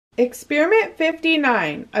Experiment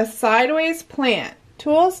 59, a sideways plant.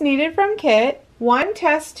 Tools needed from kit: 1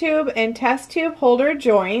 test tube and test tube holder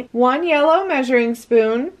joint, 1 yellow measuring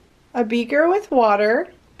spoon, a beaker with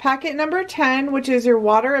water, packet number 10, which is your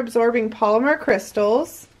water absorbing polymer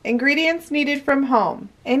crystals, ingredients needed from home,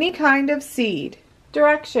 any kind of seed.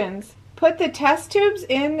 Directions: put the test tubes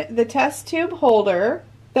in the test tube holder.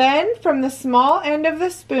 Then, from the small end of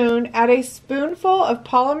the spoon, add a spoonful of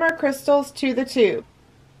polymer crystals to the tube.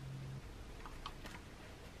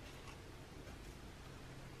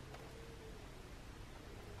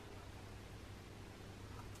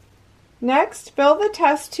 Next, fill the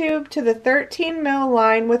test tube to the 13 ml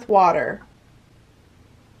line with water.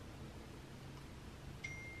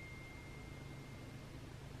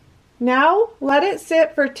 Now, let it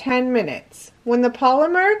sit for 10 minutes. When the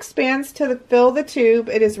polymer expands to fill the tube,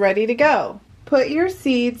 it is ready to go. Put your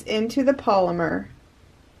seeds into the polymer.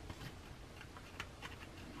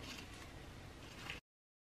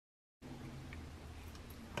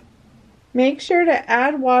 Make sure to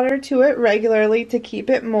add water to it regularly to keep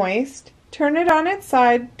it moist. Turn it on its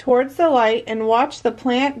side towards the light and watch the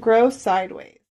plant grow sideways.